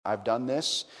I've done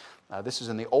this. This is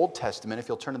in the Old Testament. If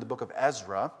you'll turn to the book of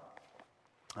Ezra,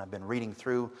 I've been reading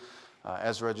through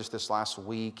Ezra just this last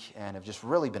week and have just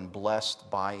really been blessed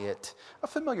by it. A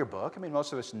familiar book. I mean,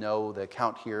 most of us know the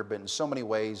account here, but in so many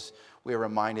ways we are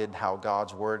reminded how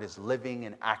God's Word is living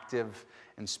and active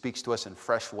and speaks to us in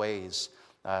fresh ways,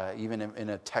 even in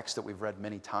a text that we've read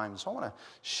many times. So I want to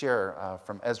share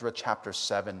from Ezra chapter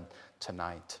 7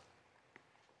 tonight.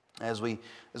 As we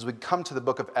come to the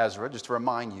book of Ezra, just to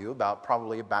remind you about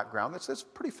probably a background that's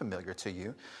pretty familiar to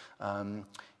you.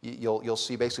 You'll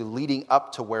see basically leading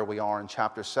up to where we are in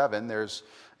chapter 7, there's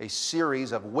a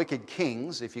series of wicked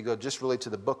kings. If you go just really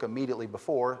to the book immediately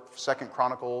before, 2nd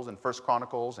Chronicles and 1st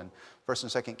Chronicles and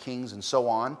 1st and 2nd Kings and so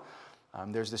on,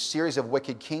 there's this series of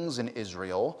wicked kings in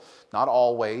Israel, not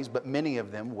always, but many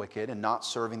of them wicked and not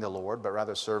serving the Lord, but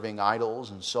rather serving idols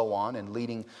and so on, and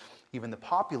leading even the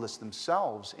populace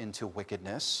themselves into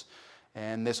wickedness.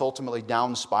 And this ultimately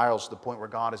down spirals to the point where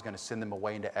God is going to send them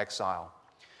away into exile.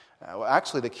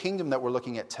 Actually, the kingdom that we're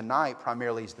looking at tonight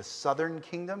primarily is the southern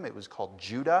kingdom. It was called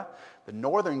Judah. The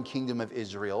northern kingdom of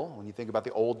Israel, when you think about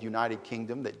the old united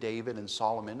kingdom that David and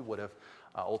Solomon would have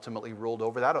ultimately ruled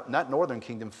over, that northern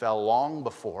kingdom fell long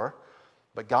before.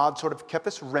 But God sort of kept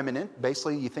this remnant.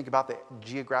 Basically, you think about the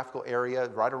geographical area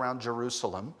right around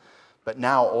Jerusalem. But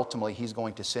now, ultimately, he's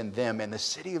going to send them. And the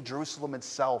city of Jerusalem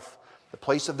itself, the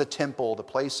place of the temple, the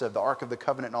place of the Ark of the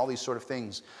Covenant, and all these sort of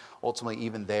things, ultimately,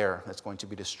 even there, that's going to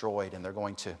be destroyed, and they're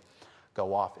going to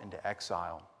go off into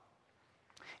exile.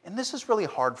 And this is really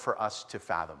hard for us to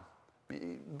fathom.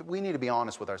 We need to be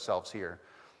honest with ourselves here.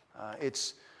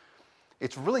 It's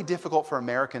really difficult for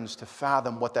Americans to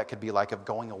fathom what that could be like of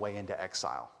going away into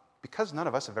exile, because none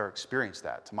of us have ever experienced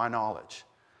that, to my knowledge.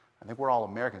 I think we're all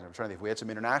Americans. I'm trying to think if we had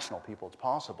some international people, it's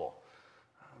possible.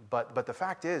 But the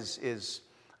fact is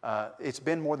it's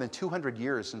been more than 200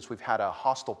 years since we've had a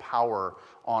hostile power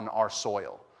on our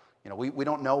soil. You know, we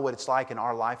don't know what it's like in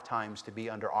our lifetimes to be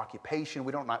under occupation.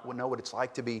 We don't know what it's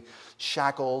like to be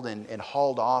shackled and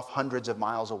hauled off hundreds of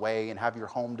miles away and have your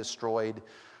home destroyed.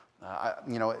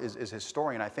 As a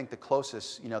historian, I think the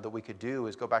closest, that we could do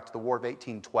is go back to the War of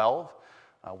 1812.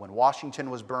 When Washington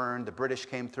was burned, the British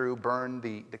came through, burned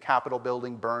the Capitol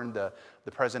building, burned the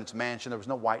president's mansion. There was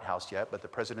no White House yet, but the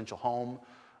presidential home.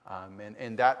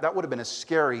 And that would have been a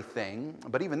scary thing.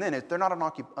 But even then, they're not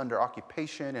under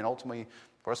occupation. And ultimately,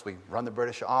 of course, we run the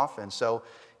British off. And so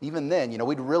even then,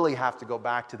 we'd really have to go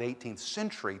back to the 18th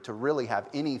century to really have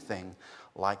anything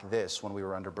like this when we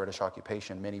were under British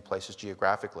occupation, many places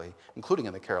geographically, including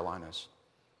in the Carolinas.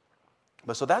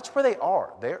 But so that's where they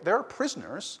are. They're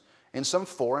prisoners in some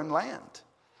foreign land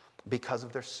because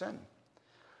of their sin.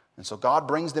 And so God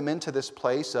brings them into this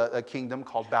place, a kingdom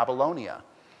called Babylonia.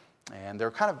 And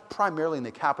they're kind of primarily in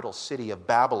the capital city of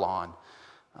Babylon.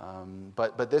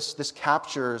 But this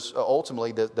captures,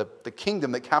 ultimately, the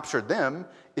kingdom that captured them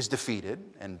is defeated,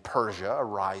 and Persia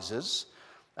arises.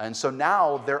 And so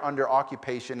now they're under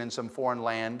occupation in some foreign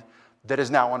land that is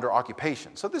now under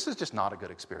occupation. So this is just not a good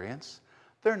experience.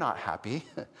 They're not happy.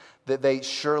 That they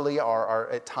surely are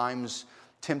at times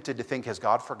tempted to think, has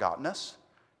God forgotten us?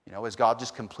 Has God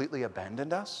just completely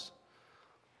abandoned us?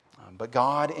 But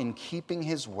God, in keeping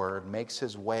his word, makes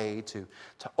his way to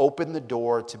open the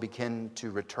door to begin to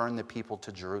return the people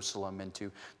to Jerusalem and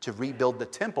to rebuild the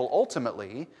temple,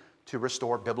 ultimately to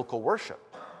restore biblical worship,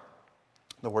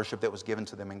 the worship that was given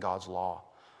to them in God's law.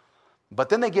 But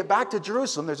then they get back to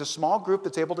Jerusalem. There's a small group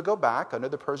that's able to go back under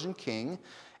the Persian king,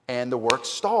 and the work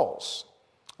stalls.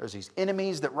 There's these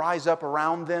enemies that rise up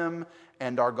around them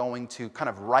and are going to kind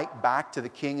of write back to the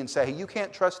king and say, hey, you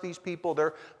can't trust these people.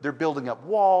 They're building up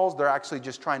walls. They're actually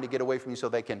just trying to get away from you so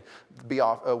they can be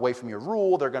away from your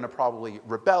rule. They're going to probably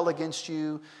rebel against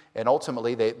you. And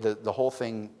ultimately, the whole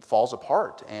thing falls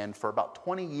apart. And for about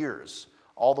 20 years,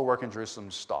 all the work in Jerusalem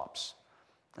stops.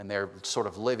 And they're sort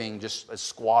of living just as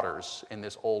squatters in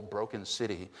this old broken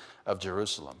city of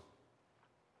Jerusalem.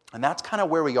 And that's kind of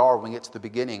where we are when we get to the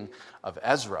beginning of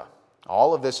Ezra.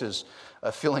 All of this is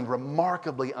feeling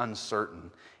remarkably uncertain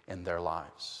in their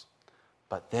lives.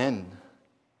 But then,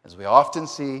 as we often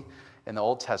see in the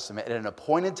Old Testament, at an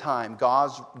appointed time,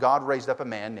 God raised up a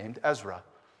man named Ezra.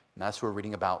 And that's what we're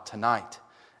reading about tonight.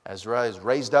 Ezra is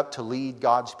raised up to lead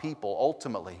God's people,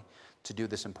 ultimately, to do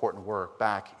this important work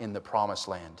back in the Promised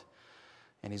Land.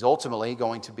 And he's ultimately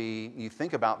going to be, you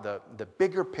think about the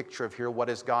bigger picture of here, what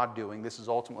is God doing? This is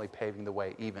ultimately paving the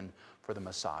way even for the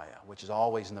Messiah, which is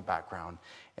always in the background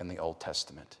in the Old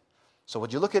Testament. So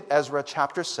would you look at Ezra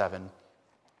chapter 7?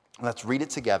 Let's read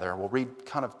it together. We'll read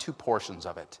kind of two portions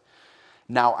of it.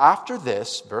 Now after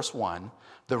this, verse 1,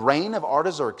 the reign of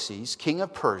Artaxerxes, king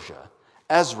of Persia,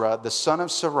 Ezra, the son of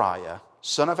Sariah,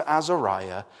 son of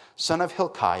Azariah, son of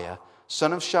Hilkiah,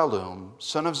 son of Shallum,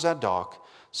 son of Zadok,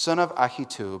 son of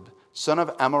Ahitub, son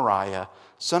of Amariah,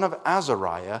 son of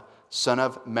Azariah, son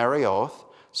of Marioth,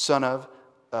 son of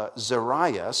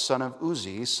Zariah, son of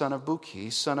Uzi, son of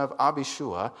Buki, son of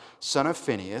Abishua, son of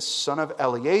Phinehas, son of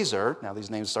Eleazar. Now these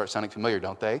names start sounding familiar,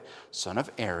 don't they? Son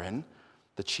of Aaron,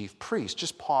 the chief priest.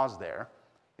 Just pause there.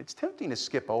 It's tempting to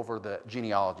skip over the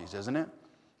genealogies, isn't it?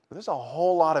 But there's a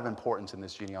whole lot of importance in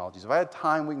this genealogies. If I had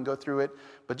time, we can go through it.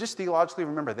 But just theologically,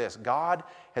 remember this. God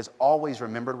has always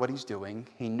remembered what he's doing.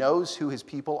 He knows who his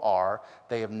people are.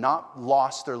 They have not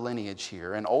lost their lineage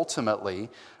here. And ultimately,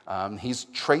 he's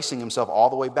tracing himself all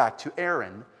the way back to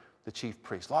Aaron, the chief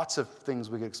priest. Lots of things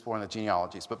we could explore in the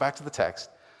genealogies. But back to the text.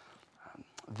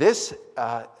 This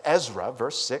Ezra,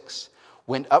 verse 6,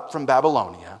 went up from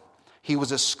Babylonia. He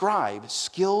was a scribe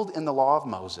skilled in the law of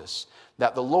Moses,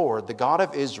 that the Lord, the God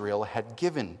of Israel, had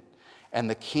given, and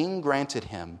the king granted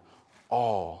him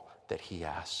all that he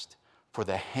asked. For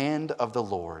the hand of the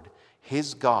Lord,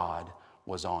 his God,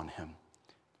 was on him.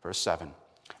 Verse 7.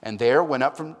 And there went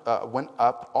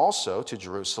up also to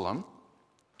Jerusalem,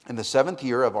 in the 7th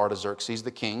year of Artaxerxes the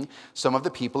king, some of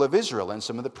the people of Israel, and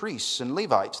some of the priests and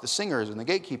Levites, the singers and the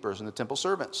gatekeepers and the temple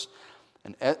servants.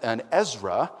 And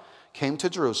Ezra came to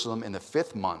Jerusalem in the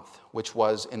 5th month, which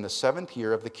was in the 7th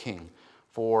year of the king.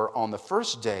 For on the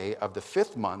first day of the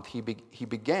 5th month, he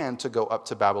began to go up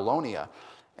to Babylonia.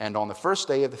 And on the first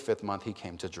day of the 5th month, he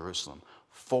came to Jerusalem.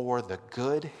 For the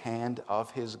good hand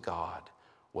of his God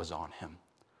was on him.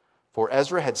 For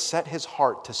Ezra had set his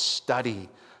heart to study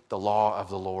the law of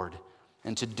the Lord,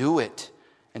 and to do it,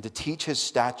 and to teach his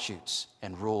statutes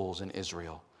and rules in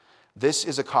Israel. This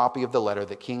is a copy of the letter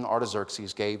that King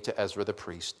Artaxerxes gave to Ezra the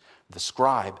priest, the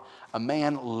scribe, a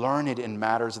man learned in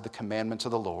matters of the commandments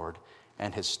of the Lord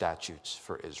and his statutes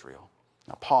for Israel.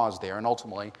 Now pause there, and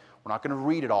ultimately, we're not going to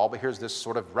read it all, but here's this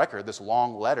sort of record, this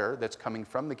long letter that's coming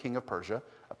from the king of Persia,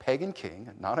 a pagan king,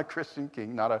 not a Christian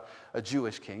king, not a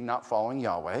Jewish king, not following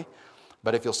Yahweh.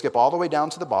 But if you'll skip all the way down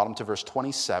to the bottom to verse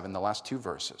 27, the last two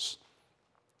verses.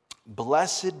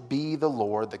 Blessed be the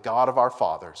Lord, the God of our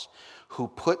fathers, who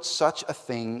put such a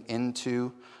thing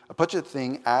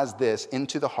as this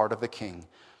into the heart of the king,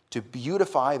 to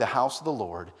beautify the house of the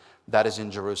Lord that is in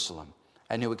Jerusalem,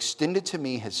 and who extended to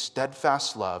me his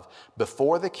steadfast love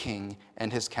before the king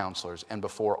and his counselors, and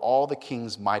before all the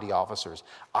king's mighty officers.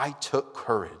 I took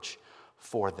courage,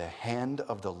 for the hand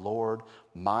of the Lord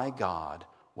my God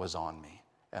was on me,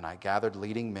 and I gathered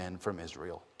leading men from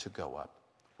Israel to go up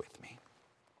with me.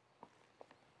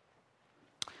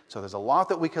 So there's a lot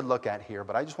that we could look at here,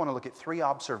 but I just want to look at 3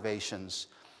 observations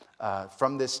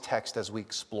from this text as we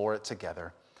explore it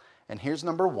together. And here's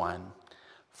number 1.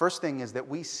 First thing is that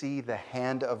we see the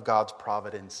hand of God's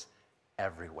providence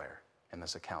everywhere in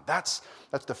this account. That's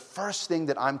the first thing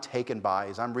that I'm taken by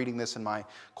as I'm reading this in my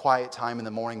quiet time in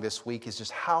the morning this week, is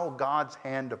just how God's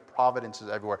hand of providence is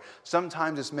everywhere.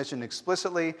 Sometimes it's mentioned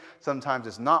explicitly, sometimes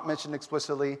it's not mentioned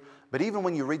explicitly, but even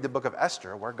when you read the book of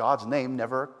Esther, where God's name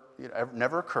never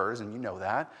occurs, and you know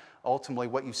that, ultimately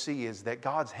what you see is that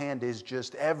God's hand is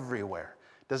just everywhere.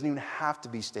 It doesn't even have to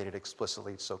be stated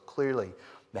explicitly. It's so clearly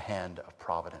the hand of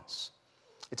providence.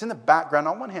 It's in the background.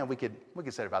 On one hand, we could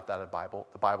say about that the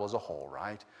Bible as a whole,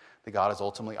 right? That God is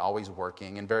ultimately always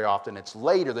working, and very often it's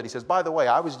later that he says, by the way,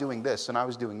 I was doing this, and I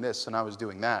was doing this, and I was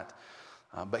doing that.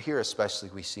 But here especially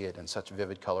we see it in such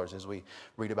vivid colors as we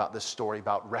read about this story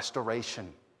about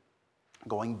restoration,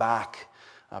 going back,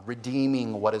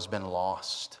 redeeming what has been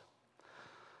lost.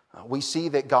 We see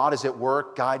that God is at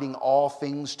work guiding all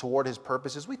things toward his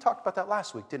purposes. We talked about that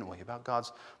last week, didn't we? About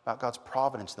God's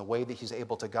providence, the way that he's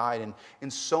able to guide in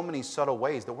so many subtle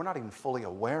ways that we're not even fully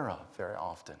aware of very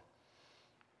often.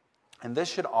 And this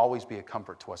should always be a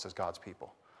comfort to us as God's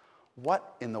people.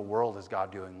 What in the world is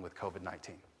God doing with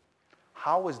COVID-19?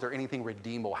 How is there anything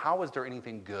redeemable? How is there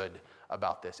anything good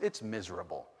about this? It's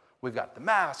miserable. We've got the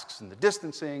masks and the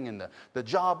distancing and the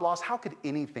job loss. How could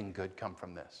anything good come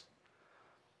from this?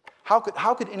 How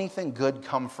could anything good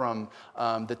come from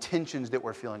the tensions that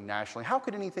we're feeling nationally? How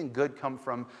could anything good come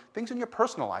from things in your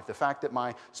personal life? The fact that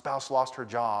my spouse lost her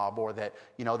job, or that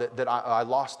I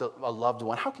lost a loved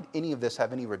one. How could any of this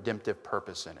have any redemptive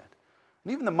purpose in it?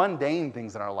 And even the mundane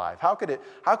things in our life. How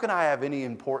can I have any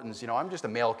importance? I'm just a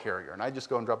mail carrier and I just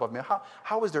go and drop off mail.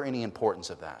 How is there any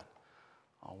importance of that?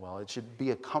 Oh, well, it should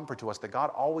be a comfort to us that God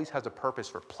always has a purpose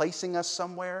for placing us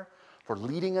somewhere, for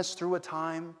leading us through a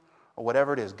time, or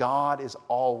whatever it is. God is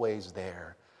always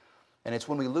there. And it's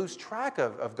when we lose track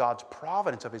of God's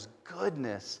providence, of his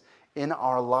goodness in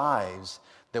our lives,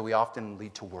 that we often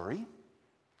lead to worry,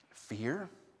 fear,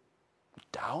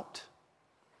 doubt.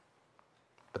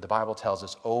 But the Bible tells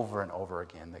us over and over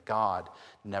again that God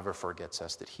never forgets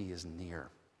us, that he is near.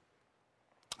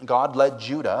 God led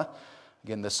Judah,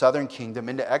 again, the southern kingdom,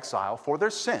 into exile for their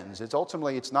sins.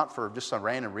 It's not for just some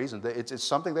random reason. It's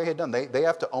something they had done. They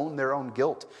have to own their own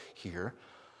guilt here.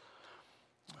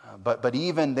 But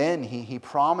even then, he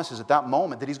promises at that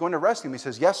moment that he's going to rescue them. He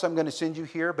says, yes, I'm going to send you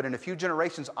here, but in a few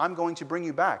generations, I'm going to bring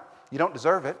you back. You don't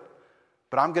deserve it,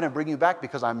 but I'm going to bring you back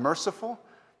because I'm merciful,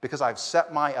 because I've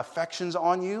set my affections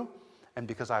on you, and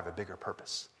because I have a bigger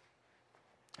purpose.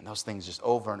 And those things just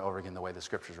over and over again, the way the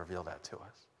Scriptures reveal that to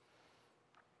us.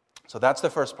 So that's the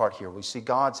first part here. We see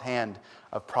God's hand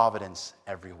of providence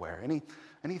everywhere.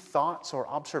 Any thoughts or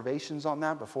observations on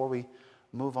that before we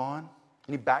move on?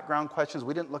 Any background questions?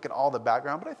 We didn't look at all the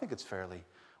background, but I think it's fairly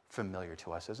familiar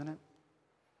to us, isn't it?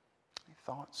 Any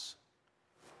thoughts?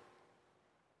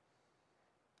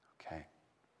 Okay.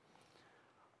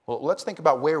 Well, let's think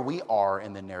about where we are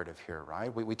in the narrative here,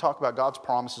 right? We talk about God's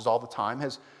promises all the time.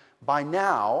 By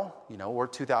now, we're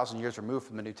 2,000 years removed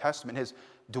from the New Testament.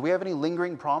 Do we have any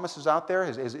lingering promises out there?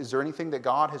 Is there anything that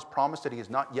God has promised that he has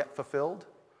not yet fulfilled?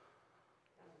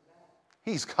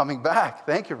 He's coming back.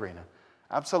 Thank you, Rena.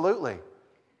 Absolutely.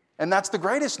 And that's the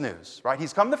greatest news, right?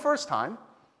 He's come the first time.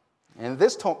 And at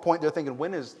this point, they're thinking,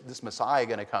 when is this Messiah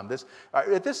going to come?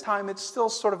 At this time, it's still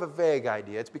sort of a vague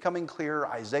idea. It's becoming clearer.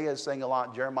 Isaiah is saying a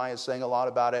lot. Jeremiah is saying a lot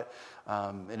about it.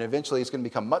 And eventually, it's going to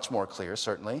become much more clear,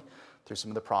 certainly, through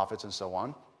some of the prophets and so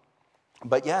on.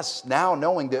 But yes, now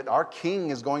knowing that our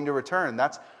King is going to return,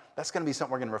 that's going to be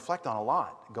something we're going to reflect on a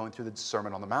lot, going through the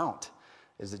Sermon on the Mount,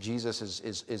 is that Jesus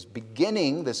is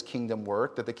beginning this kingdom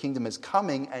work, that the kingdom is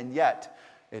coming, and yet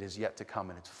it is yet to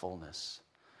come in its fullness.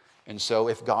 And so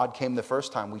if God came the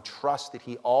first time, we trust that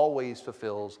he always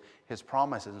fulfills his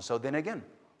promises. And so then again,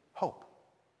 hope,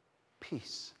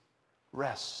 peace,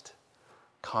 rest,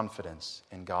 confidence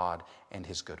in God and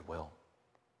his goodwill.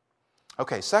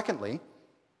 Okay, second thing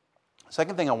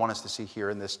I want us to see here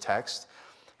in this text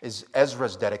is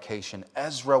Ezra's dedication.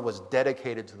 Ezra was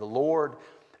dedicated to the Lord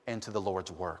and to the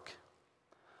Lord's work.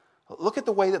 Look at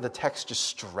the way that the text just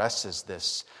stresses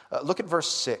this. Look at verse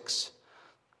 6.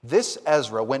 This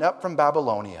Ezra went up from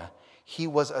Babylonia. He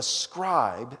was a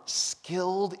scribe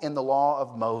skilled in the law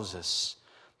of Moses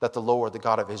that the Lord, the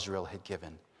God of Israel, had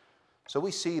given. So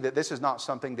we see that this is not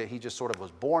something that he just sort of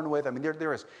was born with. I mean,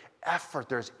 there is effort,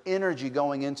 there's energy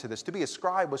going into this. To be a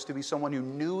scribe was to be someone who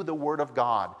knew the Word of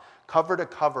God, cover to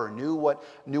cover, knew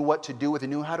what to do with it,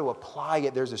 knew how to apply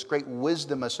it. There's this great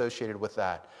wisdom associated with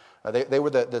that. They were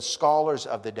the scholars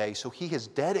of the day. So he has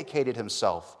dedicated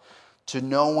himself to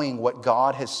knowing what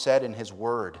God has said in his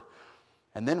word.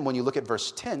 And then when you look at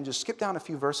verse 10, just skip down a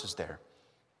few verses there.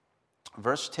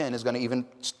 Verse 10 is going to even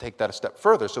take that a step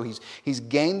further. So he's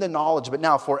gained the knowledge, but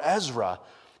now for Ezra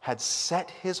had set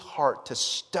his heart to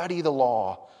study the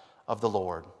law of the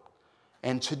Lord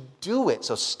and to do it.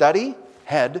 So study,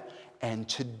 head, and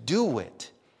to do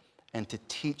it and to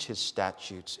teach his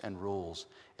statutes and rules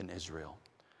in Israel.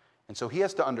 And so he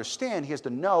has to understand, he has to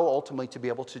know ultimately to be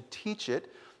able to teach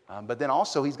it. But then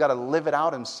also he's got to live it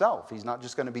out himself. He's not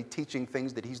just going to be teaching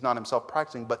things that he's not himself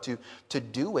practicing, but to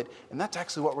do it. And that's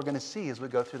actually what we're going to see as we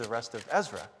go through the rest of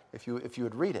Ezra, if you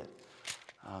would read it.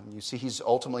 You see he's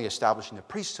ultimately establishing the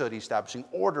priesthood, he's establishing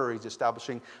order, he's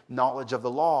establishing knowledge of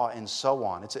the law, and so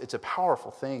on. It's a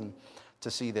powerful thing to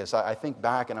see this. I think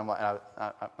back, and I'm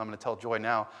going to tell Joy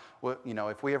now,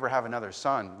 if we ever have another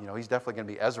son, he's definitely going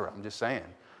to be Ezra. I'm just saying.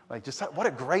 What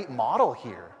a great model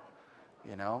here,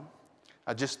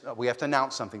 we have to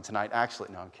announce something tonight. Actually,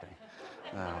 no, I'm kidding.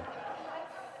 No.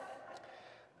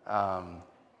 I hope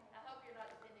you're not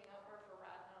sending her for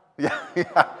a ride home.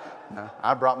 Yeah. No,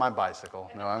 I brought my bicycle.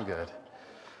 No, I'm good.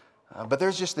 But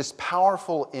there's just this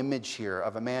powerful image here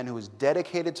of a man who is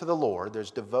dedicated to the Lord.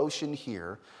 There's devotion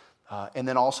here. And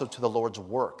then also to the Lord's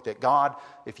work. That God,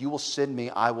 if you will send me,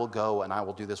 I will go and I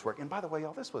will do this work. And by the way,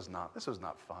 y'all, this was not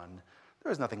fun. There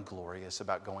was nothing glorious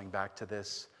about going back to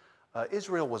this.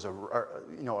 Israel was a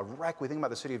wreck. We think about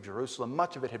the city of Jerusalem.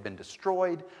 Much of it had been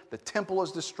destroyed. The temple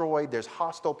is destroyed. There's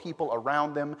hostile people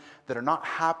around them that are not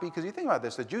happy. Because you think about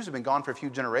this, the Jews have been gone for a few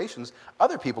generations.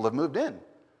 Other people have moved in.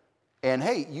 And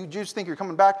hey, you Jews think you're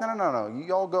coming back? No.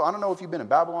 You all go. I don't know if you've been in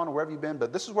Babylon or wherever you've been,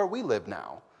 but this is where we live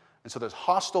now. And so there's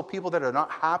hostile people that are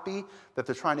not happy that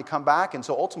they're trying to come back. And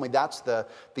so ultimately that's the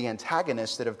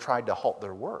antagonists that have tried to halt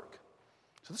their work.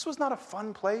 So this was not a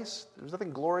fun place. There was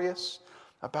nothing glorious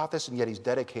about this, and yet he's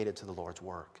dedicated to the Lord's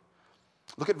work.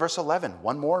 Look at verse 11.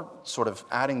 One more sort of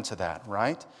adding to that,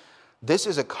 right? This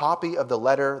is a copy of the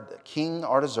letter that King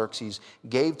Artaxerxes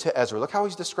gave to Ezra. Look how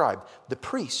he's described. The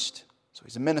priest, So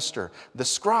he's a minister. The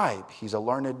scribe, he's a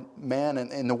learned man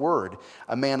in the word,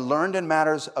 a man learned in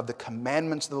matters of the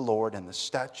commandments of the Lord and the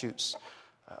statutes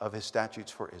of his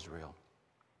statutes for Israel.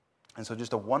 And so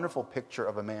just a wonderful picture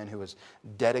of a man who is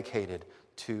dedicated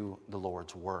to the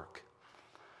Lord's work.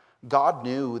 God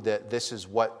knew that this is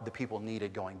what the people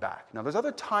needed going back. Now, there's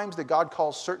other times that God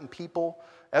calls certain people.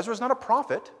 Ezra's not a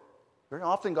prophet. Very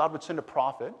often God would send a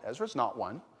prophet. Ezra's not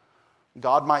one.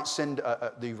 God might send,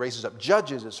 he raises up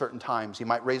judges at certain times. He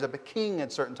might raise up a king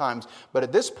at certain times. But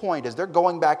at this point, as they're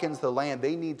going back into the land,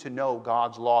 they need to know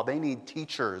God's law. They need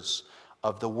teachers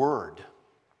of the word.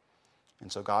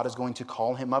 And so God is going to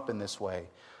call him up in this way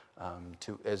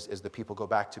as the people go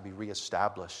back to be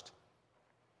reestablished.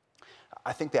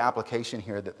 I think the application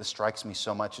here that strikes me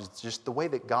so much is just the way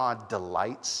that God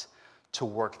delights to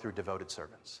work through devoted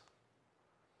servants.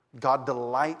 God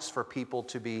delights for people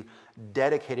to be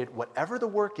dedicated, whatever the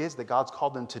work is that God's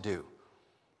called them to do,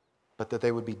 but that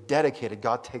they would be dedicated.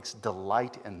 God takes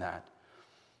delight in that.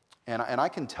 And I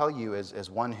can tell you as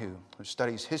one who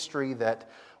studies history that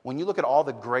when you look at all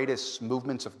the greatest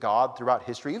movements of God throughout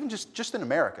history, even just in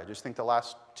America, just think the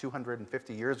last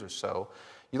 250 years or so,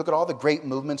 you look at all the great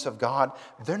movements of God,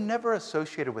 they're never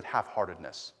associated with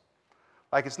half-heartedness.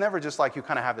 Like, it's never just like you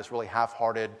kind of have this really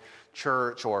half-hearted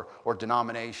church or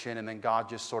denomination, and then God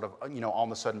just sort of, all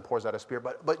of a sudden pours out a spirit.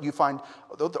 But you find,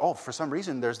 for some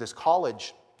reason, there's this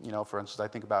college, for instance, I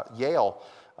think about Yale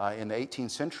in the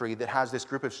 18th century, that has this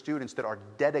group of students that are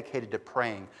dedicated to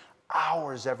praying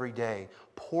hours every day,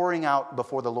 pouring out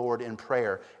before the Lord in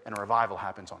prayer, and a revival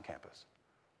happens on campus.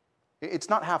 It's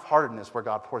not half-heartedness where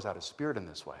God pours out his spirit in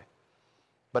this way.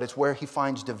 But it's where he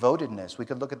finds devotedness. We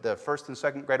could look at the first and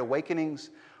second Great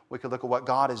Awakenings. We could look at what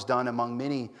God has done among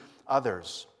many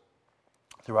others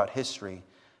throughout history.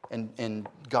 And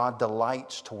God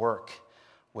delights to work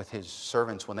with his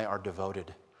servants when they are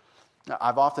devoted. Now,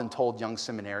 I've often told young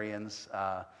seminarians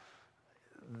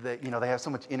that, they have so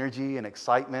much energy and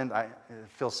excitement. It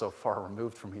feels so far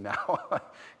removed from me now.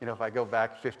 If I go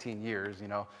back 15 years,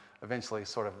 eventually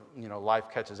sort of, life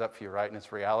catches up for you, right? And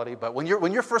it's reality. But when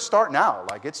you're first starting out,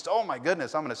 like, it's, oh my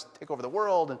goodness, I'm going to take over the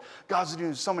world, and God's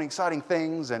doing so many exciting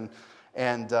things. And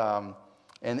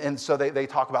so they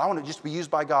talk about, I want to just be used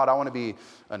by God. I want to be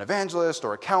an evangelist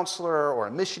or a counselor or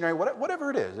a missionary, whatever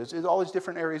it is. It's all these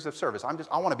different areas of service.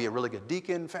 I want to be a really good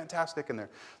deacon, fantastic. And they're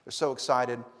so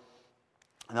excited.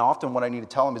 And often what I need to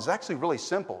tell them is actually really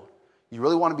simple. You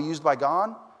really want to be used by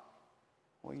God?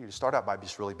 Well, you need to start out by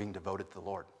just really being devoted to the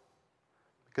Lord.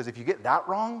 Because if you get that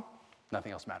wrong,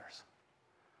 nothing else matters.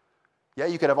 Yeah,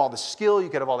 you could have all the skill, you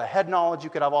could have all the head knowledge, you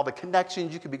could have all the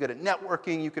connections, you could be good at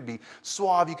networking, you could be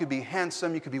suave, you could be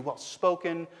handsome, you could be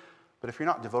well-spoken. But if you're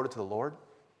not devoted to the Lord,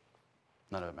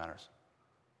 none of it matters.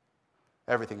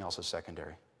 Everything else is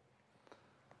secondary.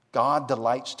 God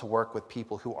delights to work with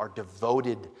people who are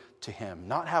devoted to him,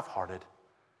 not half-hearted,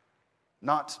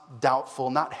 not doubtful,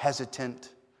 not hesitant,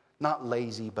 not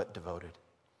lazy, but devoted.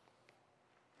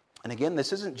 And again,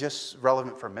 this isn't just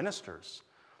relevant for ministers,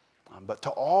 but to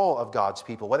all of God's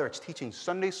people, whether it's teaching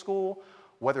Sunday school,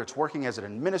 whether it's working as an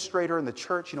administrator in the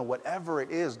church, whatever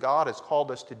it is God has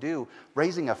called us to do,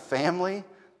 raising a family.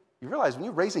 You realize when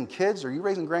you're raising kids or you're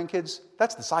raising grandkids,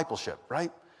 that's discipleship,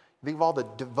 right? You think of all the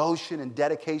devotion and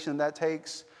dedication that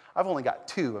takes. I've only got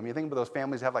 2. I mean, think about those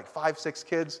families that have like 5, 6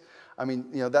 kids. I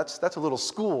mean, that's a little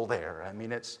school there. I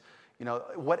mean, it's,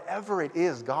 whatever it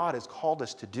is God has called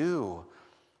us to do,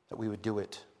 that we would do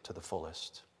it to the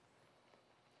fullest.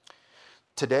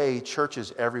 Today,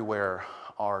 churches everywhere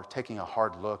are taking a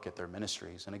hard look at their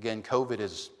ministries. And again, COVID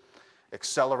is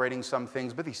accelerating some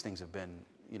things, but these things have been,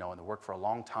 in the work for a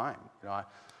long time.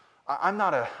 I'm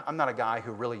not a guy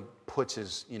who really puts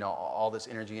his, all this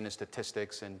energy into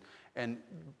statistics,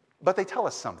 but they tell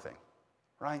us something,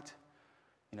 right?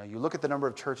 You look at the number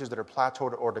of churches that are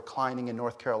plateaued or declining in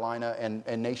North Carolina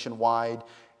and nationwide,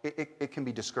 it can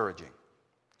be discouraging.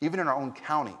 Even in our own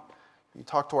county, you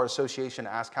talk to our association,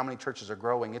 ask how many churches are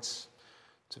growing, it's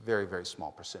a very, very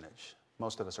small percentage.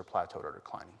 Most of us are plateaued or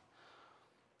declining.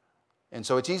 And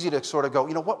so it's easy to sort of go,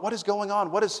 what is going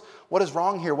on? What is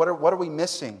wrong here? What are we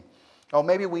missing? Oh,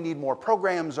 maybe we need more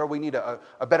programs, or we need a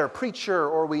better preacher,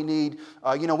 or we need,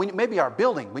 maybe our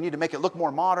building, we need to make it look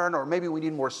more modern, or maybe we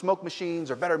need more smoke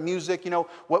machines or better music.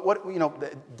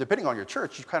 Depending on your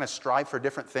church, you kind of strive for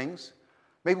different things.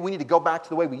 Maybe we need to go back to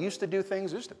the way we used to do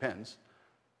things. It just depends.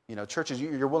 Churches,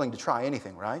 you're willing to try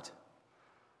anything, right?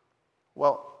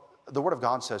 Well, the Word of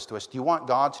God says to us, do you want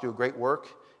God to do a great work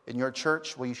in your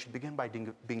church? Well, you should begin by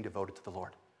being devoted to the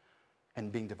Lord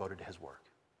and being devoted to his work.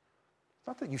 It's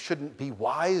not that you shouldn't be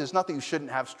wise. It's not that you shouldn't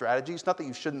have strategies. It's not that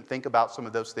you shouldn't think about some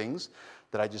of those things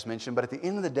that I just mentioned. But at the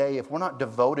end of the day, if we're not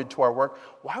devoted to our work,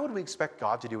 why would we expect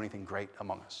God to do anything great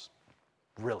among us?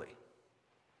 Really?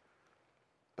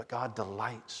 But God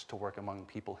delights to work among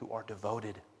people who are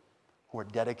devoted, who are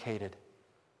dedicated.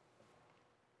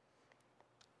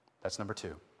 That's number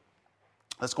 2.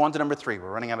 Let's go on to number 3.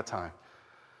 We're running out of time.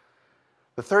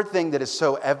 The third thing that is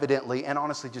so evidently and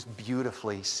honestly just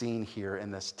beautifully seen here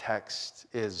in this text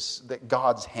is that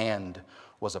God's hand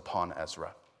was upon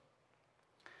Ezra.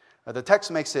 The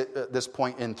text makes it at this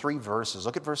point in 3 verses.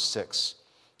 Look at verse 6,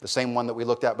 the same one that we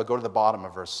looked at, but go to the bottom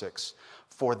of verse 6.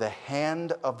 For the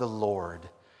hand of the Lord,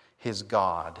 his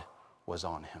God, was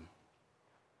on him.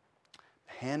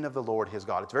 The hand of the Lord, his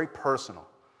God. It's very personal.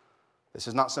 This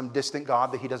is not some distant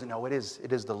God that he doesn't know. It is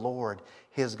the Lord,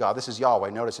 his God. This is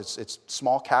Yahweh. Notice it's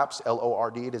small caps,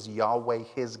 Lord. It is Yahweh,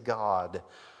 his God.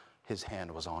 His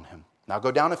hand was on him. Now go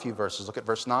down a few verses. Look at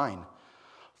verse 9.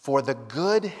 For the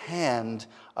good hand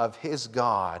of his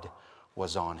God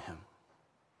was on him.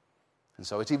 And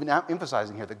so it's even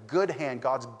emphasizing here the good hand,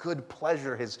 God's good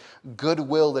pleasure, his good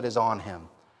will that is on him.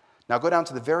 Now go down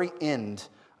to the very end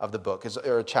of the book,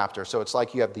 or a chapter. So it's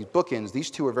like you have these bookends.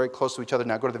 These two are very close to each other.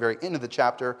 Now go to the very end of the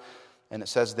chapter, and it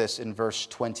says this in verse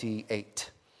 28.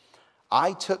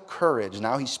 I took courage.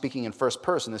 Now he's speaking in first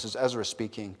person. This is Ezra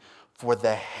speaking. For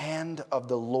the hand of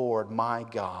the Lord, my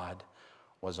God,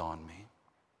 was on me.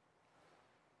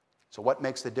 So what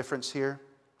makes the difference here?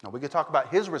 Now we could talk about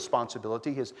his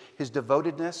responsibility, his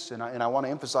devotedness, and I want to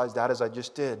emphasize that as I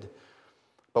just did.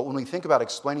 But when we think about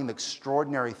explaining the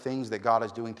extraordinary things that God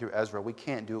is doing through Ezra, we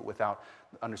can't do it without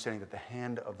understanding that the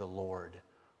hand of the Lord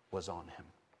was on him.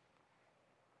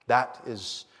 That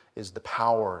is the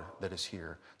power that is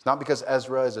here. It's not because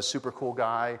Ezra is a super cool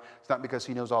guy. It's not because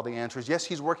he knows all the answers. Yes,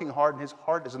 he's working hard and his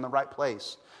heart is in the right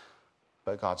place.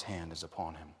 But God's hand is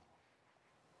upon him.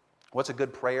 What's a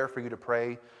good prayer for you to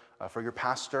pray for your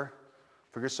pastor,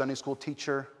 for your Sunday school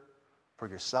teacher, for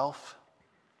yourself,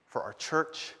 for our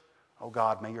church? Oh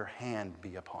God, may your hand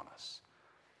be upon us.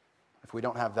 If we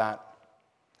don't have that,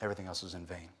 everything else is in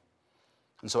vain.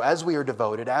 And so as we are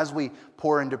devoted, as we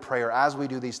pour into prayer, as we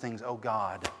do these things, oh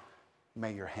God,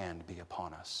 may your hand be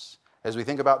upon us. As we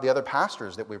think about the other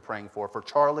pastors that we're praying for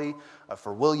Charlie,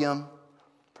 for William,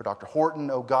 for Dr.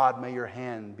 Horton, oh God, may your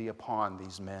hand be upon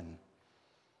these men.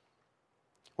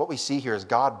 What we see here is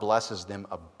God blesses them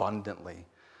abundantly.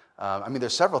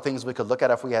 There's several things we could look at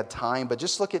if we had time, but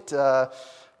just look at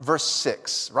verse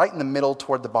 6, right in the middle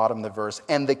toward the bottom of the verse.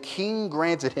 And the king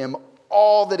granted him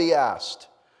all that he asked.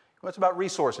 What's about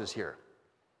resources here?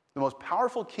 The most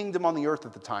powerful kingdom on the earth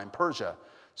at the time, Persia,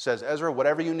 says, Ezra,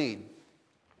 whatever you need,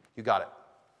 you got it.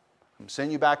 I'm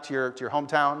sending you back to your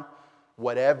hometown.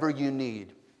 Whatever you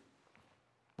need,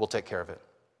 we'll take care of it.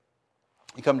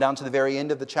 You come down to the very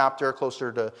end of the chapter,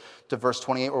 closer to verse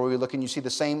 28, where we look and you see the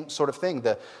same sort of thing.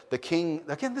 The king,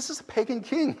 again, this is a pagan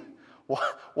king.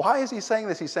 Why is he saying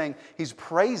this? He's saying he's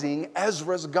praising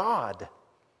Ezra's God.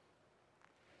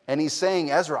 And he's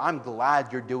saying, Ezra, I'm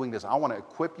glad you're doing this. I want to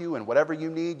equip you, and whatever you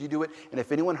need, you do it. And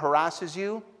if anyone harasses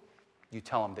you, you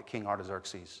tell them that King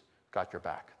Artaxerxes got your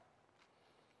back.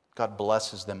 God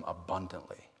blesses them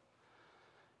abundantly.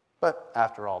 But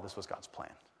after all, this was God's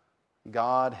plan.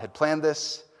 God had planned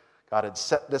this. God had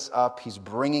set this up. He's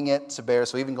bringing it to bear.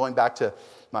 So even going back to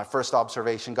my first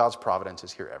observation, God's providence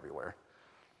is here everywhere.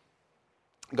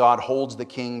 God holds the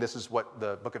king. This is what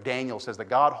the book of Daniel says, that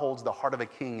God holds the heart of a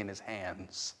king in his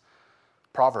hands.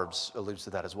 Proverbs alludes to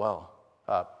that as well.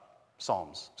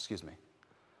 Psalms, excuse me.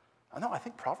 No, I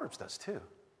think Proverbs does too.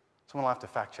 Someone will have to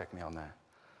fact check me on that.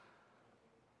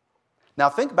 Now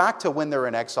think back to when they're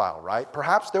in exile, right?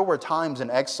 Perhaps there were times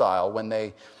in exile when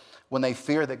they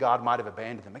feared that God might have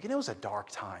abandoned them. Again, it was a dark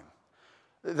time.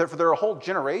 There are whole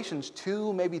generations,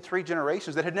 2, maybe 3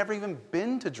 generations, that had never even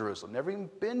been to Jerusalem, never even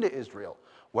been to Israel.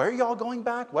 Where are y'all going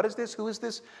back? What is this? Who is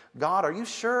this? God, are you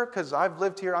sure? Because I've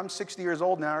lived here. I'm 60 years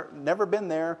old now. Never been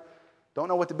there. Don't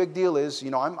know what the big deal is.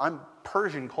 I'm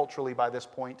Persian culturally by this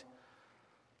point.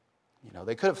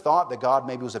 They could have thought that God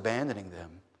maybe was abandoning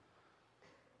them.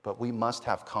 But we must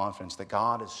have confidence that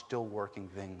God is still working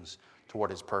things toward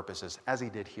his purposes, as he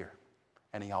did here.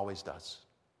 And he always does.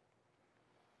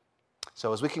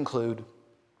 So as we conclude,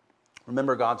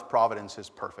 remember God's providence is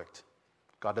perfect.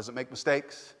 God doesn't make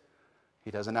mistakes. He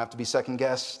doesn't have to be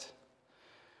second-guessed.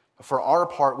 For our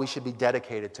part, we should be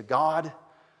dedicated to God,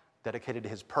 dedicated to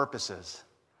his purposes,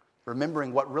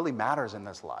 remembering what really matters in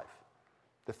this life.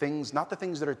 The things, not the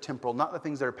things that are temporal, not the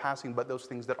things that are passing, but those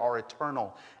things that are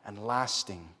eternal and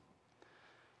lasting.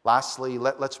 Lastly,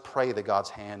 let's pray that God's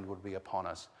hand would be upon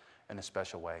us in a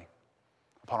special way.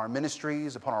 upon our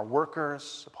ministries, upon our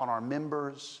workers, upon our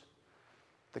members,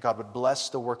 that God would bless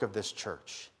the work of this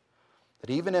church. That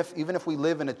even if we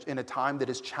live in a time that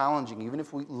is challenging, even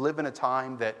if we live in a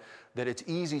time that it's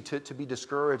easy to be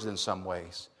discouraged in some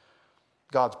ways,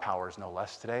 God's power is no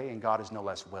less today, and God is no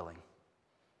less willing.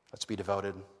 Let's be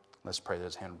devoted. Let's pray that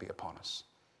His hand will be upon us.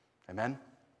 Amen?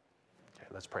 Okay,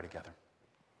 let's pray together.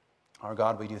 Our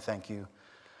God, we do thank You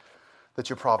that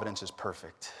Your providence is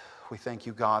perfect. We thank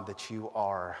You, God, that You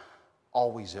are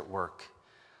always at work.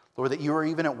 Lord, that You are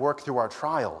even at work through our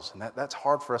trials. And that's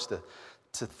hard for us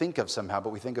to think of somehow,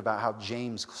 but we think about how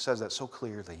James says that so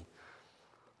clearly.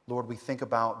 Lord, we think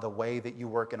about the way that You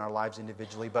work in our lives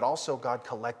individually, but also, God,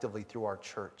 collectively through our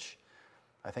church.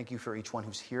 I thank You for each one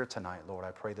who's here tonight, Lord.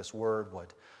 I pray this word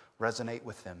would resonate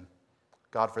with them.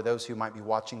 God, for those who might be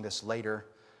watching this later,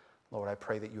 Lord, I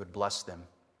pray that You would bless them.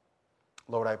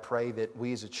 Lord, I pray that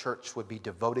we as a church would be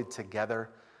devoted together.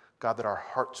 God, that our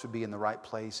hearts would be in the right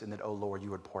place, and that, oh Lord, You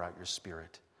would pour out Your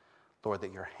Spirit. Lord,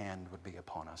 that Your hand would be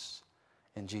upon us.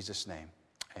 In Jesus' name,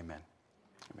 amen.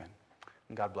 Amen.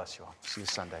 And God bless you all. See you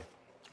Sunday.